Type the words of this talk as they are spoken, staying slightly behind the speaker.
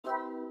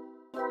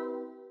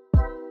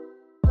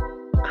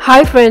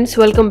Hi friends,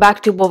 welcome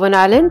back to Bowen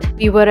Island.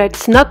 We were at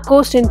Snug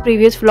Coast in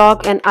previous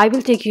vlog and I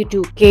will take you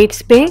to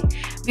Gates Bay.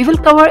 We will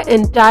cover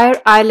entire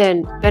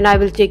island when I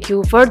will take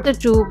you further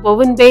to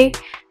Bowen Bay,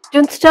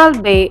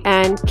 Tunstall Bay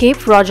and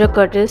Cape Roger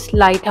Curtis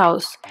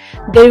Lighthouse.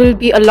 There will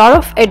be a lot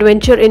of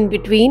adventure in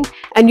between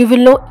and you will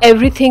know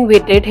everything we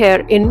did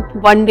here in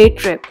one day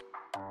trip.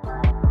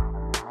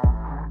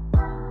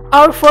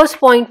 Our first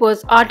point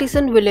was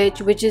Artisan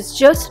Village, which is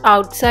just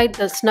outside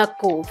the Snug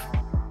Cove.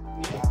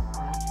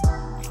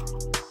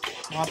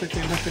 वहाँ पे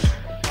famous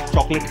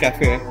chocolate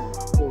cafe है.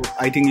 So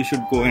I think you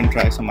should go and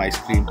try some ice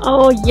cream.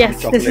 Oh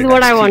yes, this is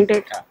what I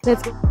wanted.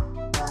 Let's go.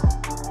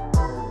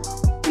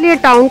 Actually a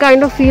town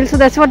kind of feel, so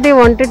that's what they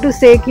wanted to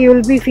say, कि you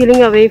will be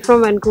feeling away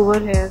from Vancouver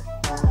here.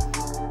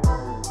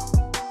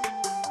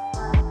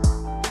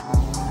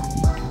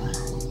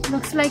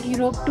 Looks like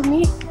Europe to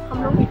me.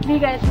 हम लोग Italy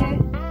गए थे,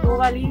 वो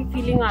वाली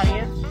feeling आ रही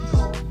है.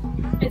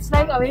 It's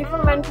like away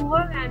from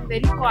Vancouver and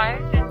very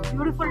quiet and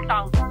beautiful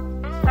town.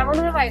 I want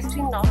to have ice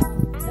cream now.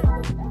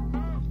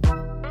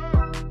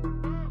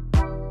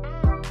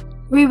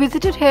 We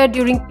visited here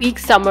during peak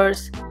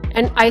summers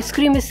and ice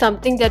cream is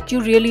something that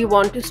you really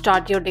want to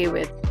start your day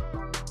with.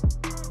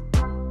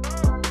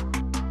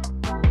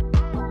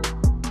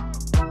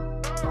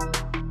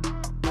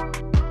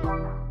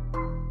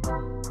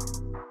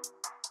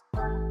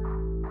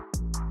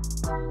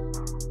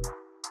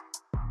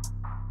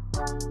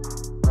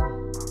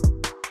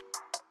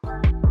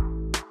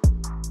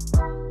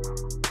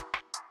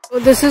 So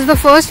this is the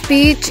first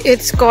beach.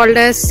 It's called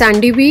as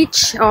Sandy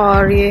Beach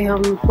और ये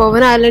हम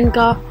Bowen Island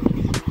का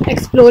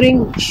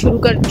exploring शुरू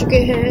कर चुके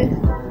हैं.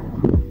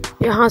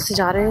 यहाँ से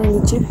जा रहे हैं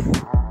नीचे.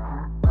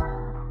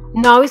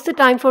 Now is the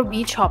time for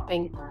beach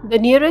hopping. The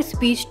nearest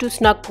beach to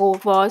Snug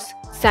Cove was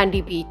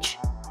Sandy Beach.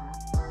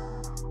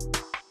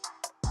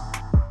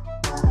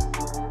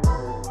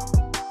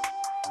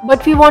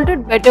 But we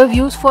wanted better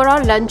views for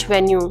our lunch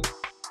venue.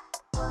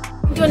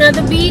 To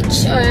another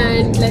beach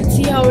and let's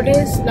see how it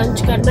is.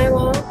 Lunch करना है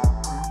वहाँ.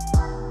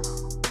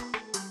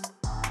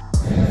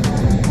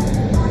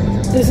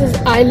 This is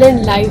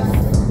island life.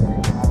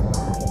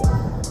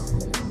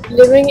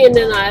 Living in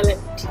an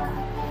island.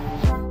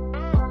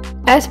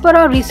 As per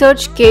our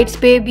research, Gates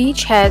Bay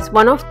Beach has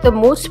one of the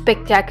most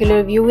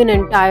spectacular view in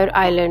entire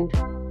island.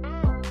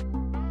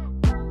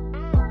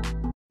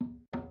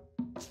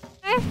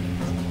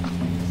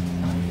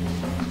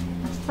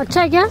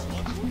 अच्छा है क्या?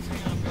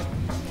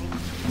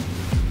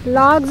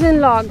 Logs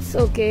and logs,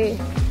 okay.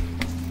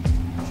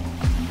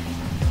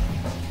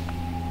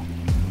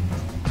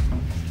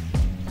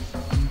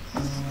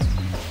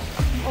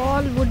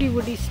 All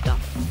woody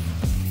stuff.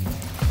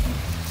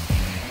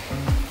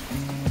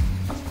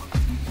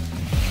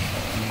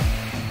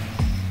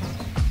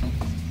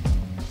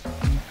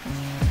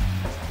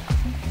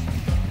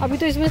 अभी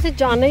तो इसमें से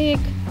जाना ही एक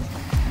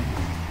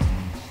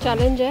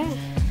challenge है.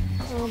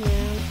 Oh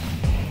man.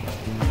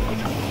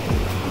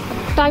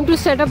 Time to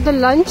set up the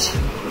lunch.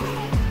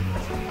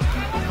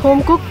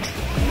 Home cooked.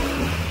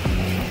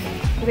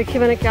 देखिए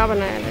मैंने क्या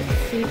बनाया. Let's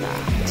see that.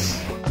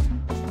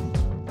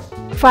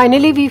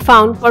 Finally, we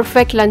found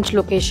perfect lunch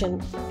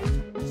location.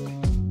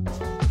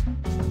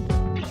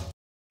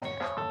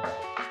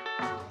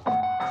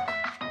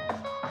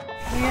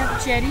 We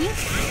have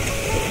cherries.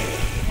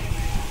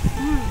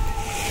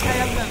 I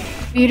love them.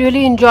 We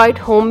really enjoyed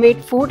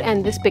homemade food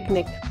and this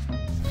picnic.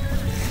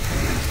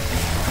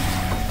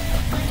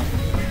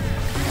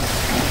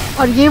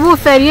 और ये वो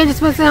फेरी है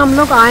जिसमें से हम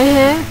लोग आए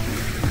हैं.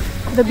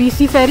 The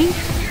BC ferry.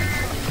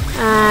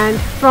 And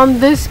from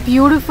this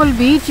beautiful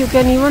beach, you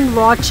can even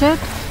watch it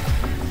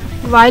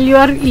while you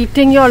are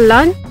eating your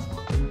lunch.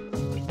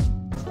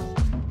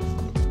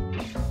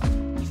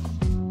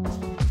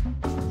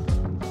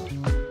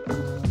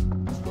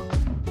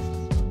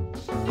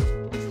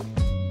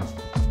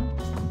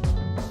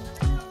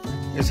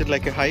 Is it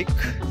like a hike?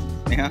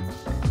 Yeah.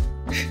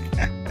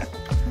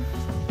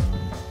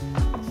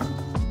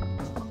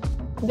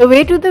 The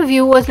way to the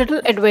view was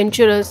little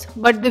adventurous,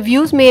 but the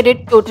views made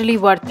it totally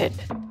worth it.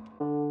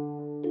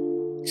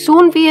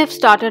 Soon we have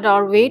started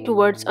our way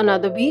towards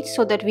another beach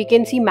so that we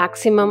can see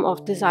maximum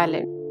of this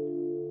island.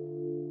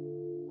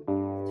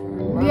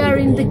 We are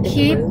in the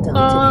Cape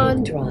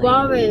on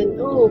Bowen.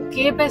 Oh,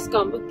 Cape has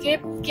come.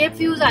 Cape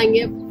views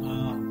आएंगे.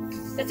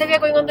 Let's say we are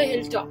going on the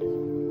hilltop.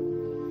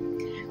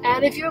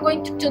 And if you are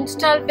going to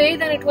Tunstall Bay,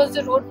 then it was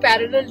the road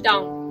parallel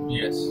down.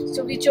 Yes.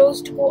 So we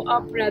chose to go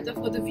up rather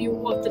for the view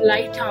of the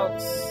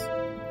lighthouse.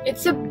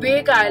 It's a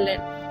big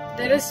island.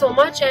 There is so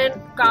much and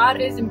car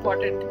is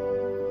important.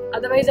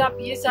 Otherwise आप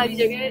ये सारी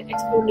जगह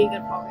explore नहीं कर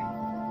पाओगे.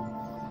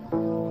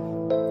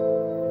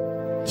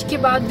 इसके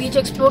बाद beach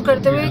explore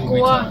करते हुए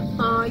गोवा.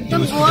 हाँ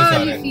एकदम गोवा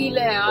वाली फील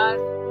है यार.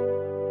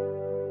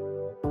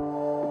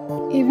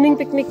 इवनिंग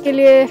पिकनिक के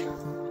लिए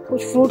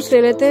कुछ फ्रूट्स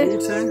ले लेते हैं.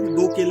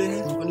 2 केले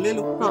हैं, ले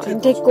लो. हाँ,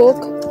 and take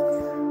coke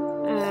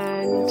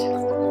and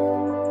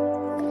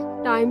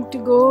time to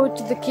go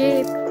to the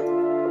Cape.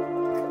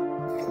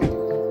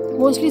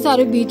 Mostly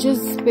सारे बीचेस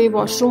पे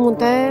वॉशरूम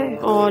होता है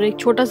और एक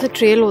छोटा सा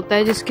ट्रेल होता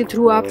है जिसके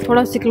थ्रू आप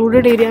थोड़ा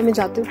सिक्लूडेड एरिया में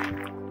जाते हो.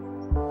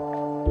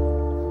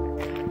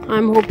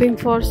 I'm hoping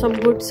for some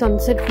good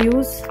sunset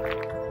views.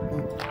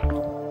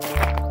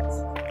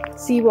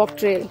 Sea walk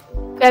trail.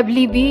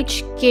 Pebbly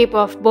Beach, Cape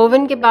of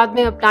Bowen के बाद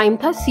में अब टाइम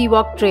था सी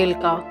वॉक ट्रेल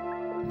का.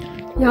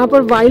 यहाँ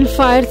पर वाइल्ड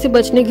फायर से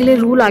बचने के लिए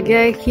रूल आ गया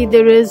है कि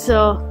there is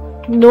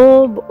know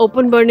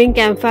open burning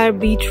camp fire,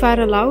 beach fire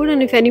allowed,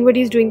 and if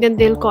anybody is doing that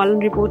they will call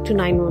and report to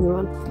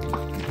 911.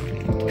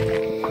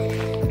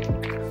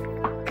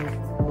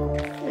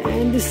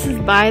 And this is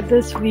by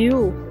this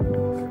view.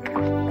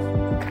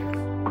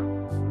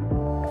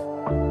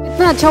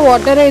 इतना अच्छा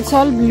water है, it's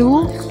all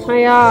blue.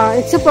 Yeah,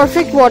 it's a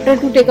perfect water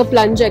to take a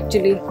plunge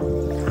actually.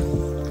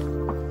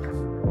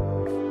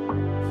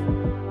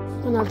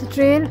 Another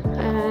trail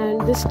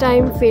and this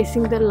time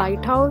facing the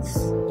lighthouse.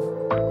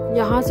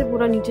 यहाँ से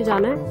पूरा नीचे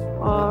जाना है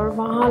और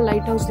वहाँ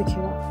lighthouse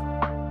दिखेगा.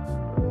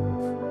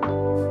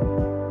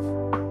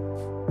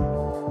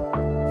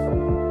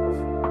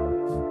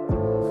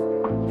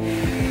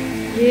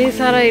 ये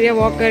सारा एरिया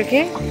वॉक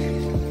करके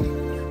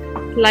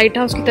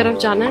lighthouse की तरफ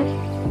जाना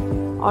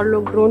है और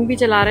लोग ड्रोन भी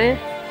चला रहे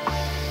हैं.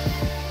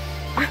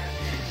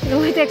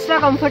 रोहित एक्स्ट्रा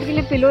कंफर्ट के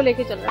लिए पिलो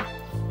लेके चल रहा है.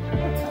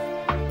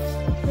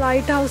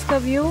 लाइट हाउस का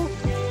view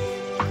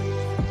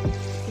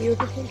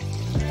beautiful.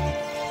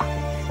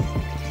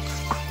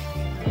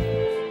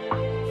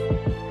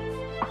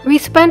 We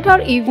spent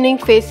our evening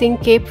facing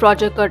Cape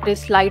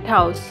Travelquartz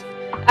lighthouse.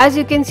 As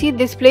you can see,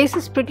 this place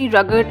is pretty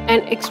rugged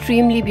and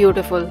extremely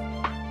beautiful.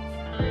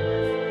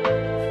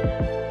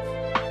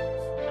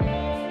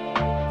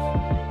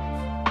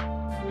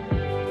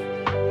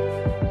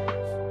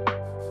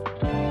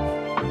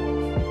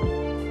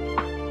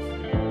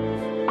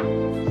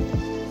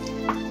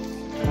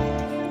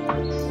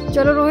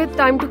 Chalo Rohit,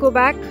 time to go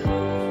back.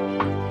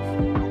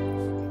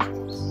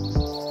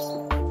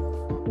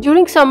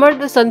 During summer,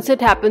 the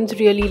sunset happens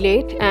really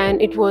late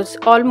and it was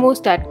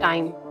almost that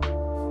time.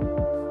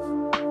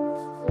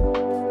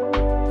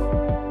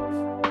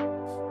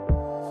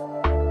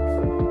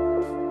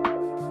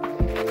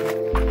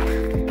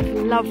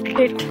 Loved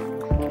it.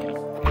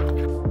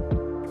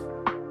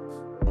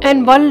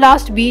 And one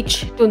last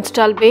beach,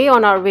 Tunstall Bay,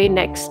 on our way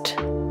next.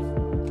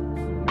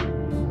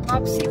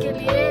 वापसी के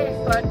लिए,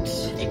 but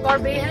एक और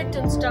बे है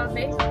Tunstall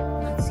Bay.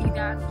 Let's see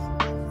that.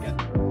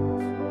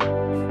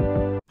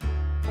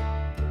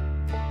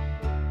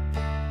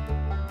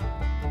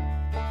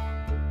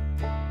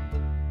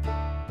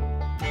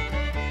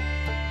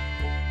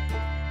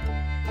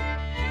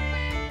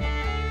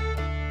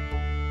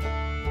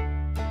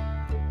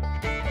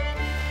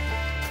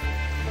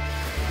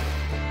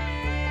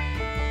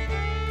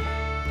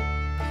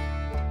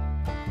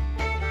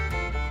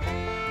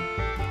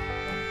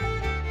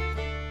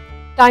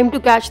 Time to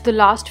catch the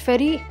last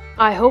ferry.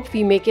 I hope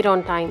we make it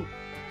on time.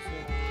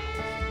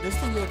 So, this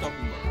thing you're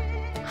talking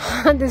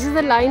about? This is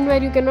the line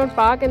where you cannot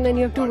park and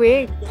then you have to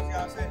wait.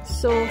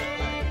 So,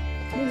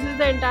 this is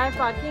the entire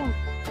parking.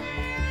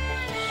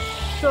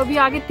 So, अभी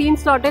आगे 3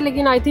 slot है,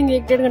 लेकिन I think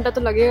 1-1.5 घंटा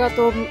तो लगेगा,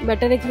 तो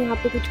better है कि यहाँ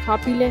पे कुछ खा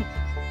पी लें.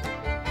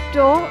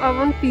 तो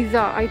oven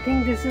pizza. I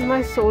think this is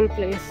my soul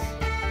place.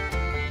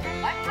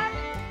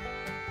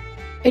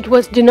 It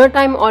was dinner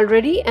time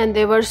already and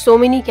there were so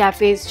many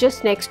cafes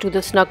just next to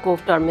the Snug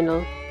Cove terminal.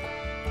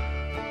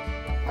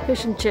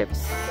 Fish and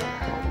chips.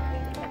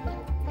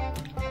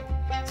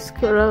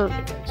 Squirrel.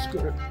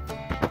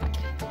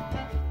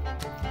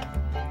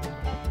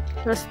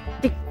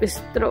 Rustic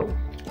bistro.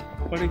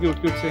 What a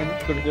cute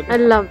saying. I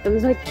love them.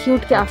 It's like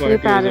cute cafe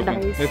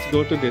paradise. Let's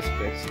go to this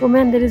place. Oh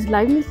man, there is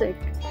live music.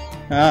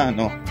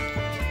 No.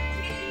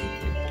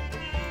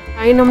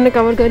 Line हमने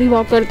cover करी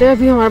walk करते हैं.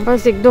 अभी हमारे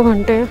पास 1-2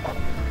 घंटे हैं.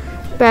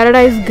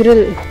 Paradise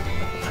grill,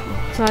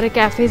 सारे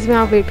cafes में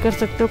आप वेट कर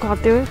सकते हो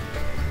खाते हुए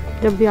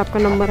जब भी आपका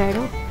नंबर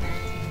आएगा.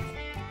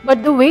 But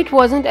the wait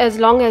wasn't as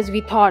long as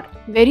we thought.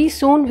 Very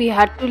soon we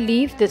had to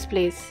leave this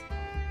place.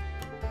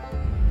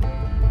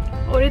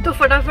 और ये तो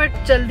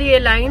फटाफट चल दी है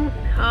लाइन.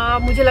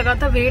 मुझे लगा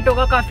था वेट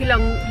होगा काफ़ी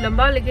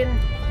लंबा, लेकिन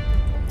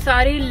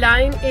सारी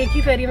लाइन एक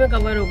ही फेरी में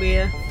कवर हो गई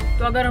है.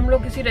 तो अगर हम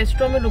लोग किसी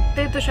रेस्टोरेंट में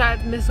रुकते तो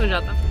शायद मिस हो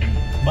जाता.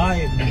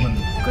 Bye.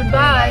 Good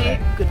bye.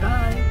 Good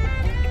bye.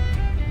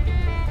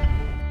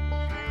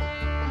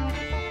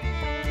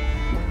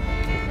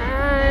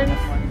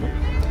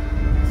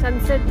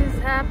 Sunset is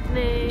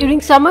happening.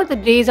 During summer, the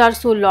days are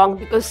so long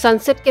because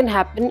sunset can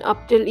happen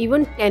up till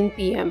even 10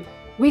 p.m.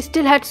 We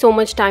still had so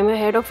much time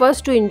ahead of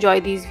us to enjoy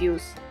these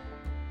views.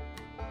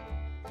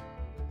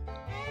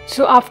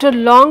 So after a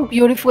long,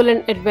 beautiful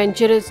and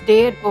adventurous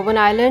day at Bowen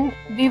Island,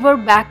 we were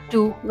back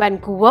to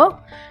Vancouver.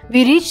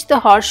 We reached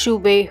the Horseshoe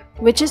Bay,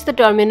 which is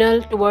the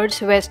terminal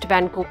towards West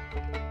Vancouver.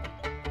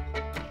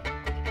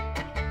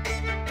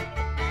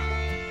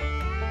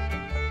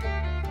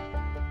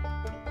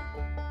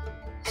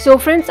 So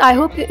friends, I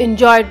hope you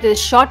enjoyed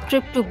this short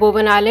trip to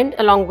Bowen Island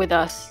along with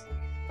us.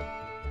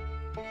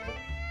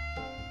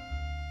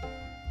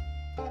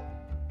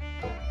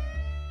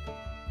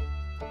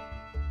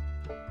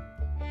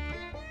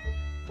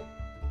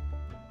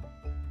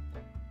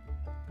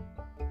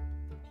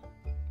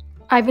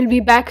 I will be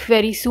back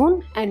very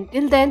soon.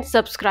 Until then,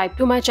 subscribe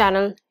to my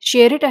channel,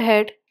 share it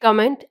ahead,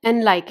 comment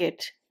and like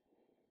it.